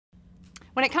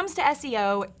When it comes to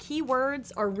SEO,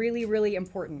 keywords are really, really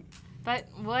important. But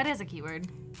what is a keyword?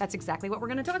 That's exactly what we're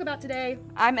going to talk about today.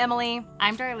 I'm Emily.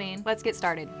 I'm Darlene. Let's get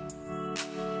started.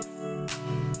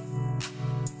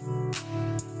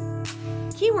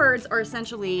 Keywords are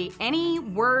essentially any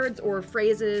words or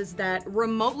phrases that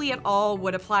remotely at all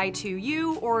would apply to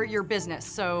you or your business.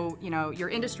 So, your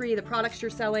industry, the products you're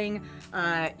selling,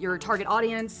 your target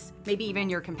audience, maybe even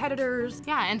your competitors.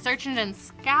 Yeah, and search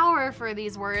engines scour for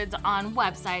these words on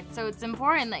websites. So it's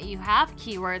important that you have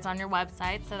keywords on your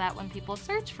website so that when people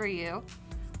search for you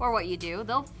or what you do,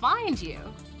 they'll find you.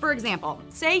 For example,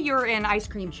 say you're an ice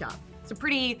cream shop. It's a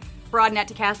pretty broad net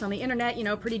to cast on the internet,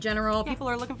 pretty general. Yeah. People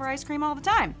are looking for ice cream all the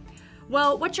time.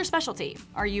 Well, what's your specialty?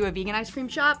 Are you a vegan ice cream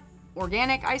shop?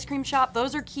 Organic ice cream shop?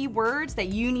 Those are keywords that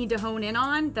you need to hone in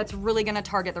on that's really gonna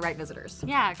target the right visitors.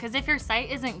 Yeah, because if your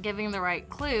site isn't giving the right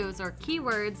clues or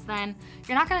keywords, then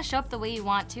you're not gonna show up the way you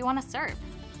want to on a SERP.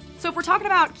 So if we're talking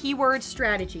about keyword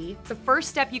strategy, the first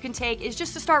step you can take is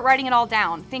just to start writing it all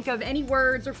down. Think of any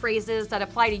words or phrases that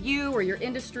apply to you or your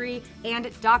industry and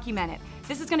document it.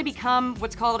 This is gonna become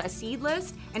what's called a seed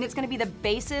list, and it's gonna be the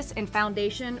basis and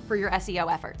foundation for your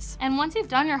SEO efforts. And once you've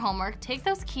done your homework, take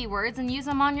those keywords and use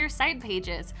them on your site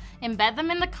pages. Embed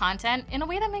them in the content in a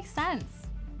way that makes sense.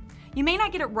 You may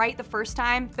not get it right the first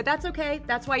time, but that's okay.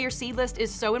 That's why your seed list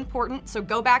is so important. So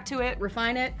go back to it,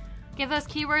 refine it. Give those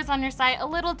keywords on your site a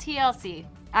little TLC.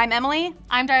 I'm Emily.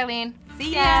 I'm Darlene.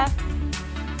 See ya.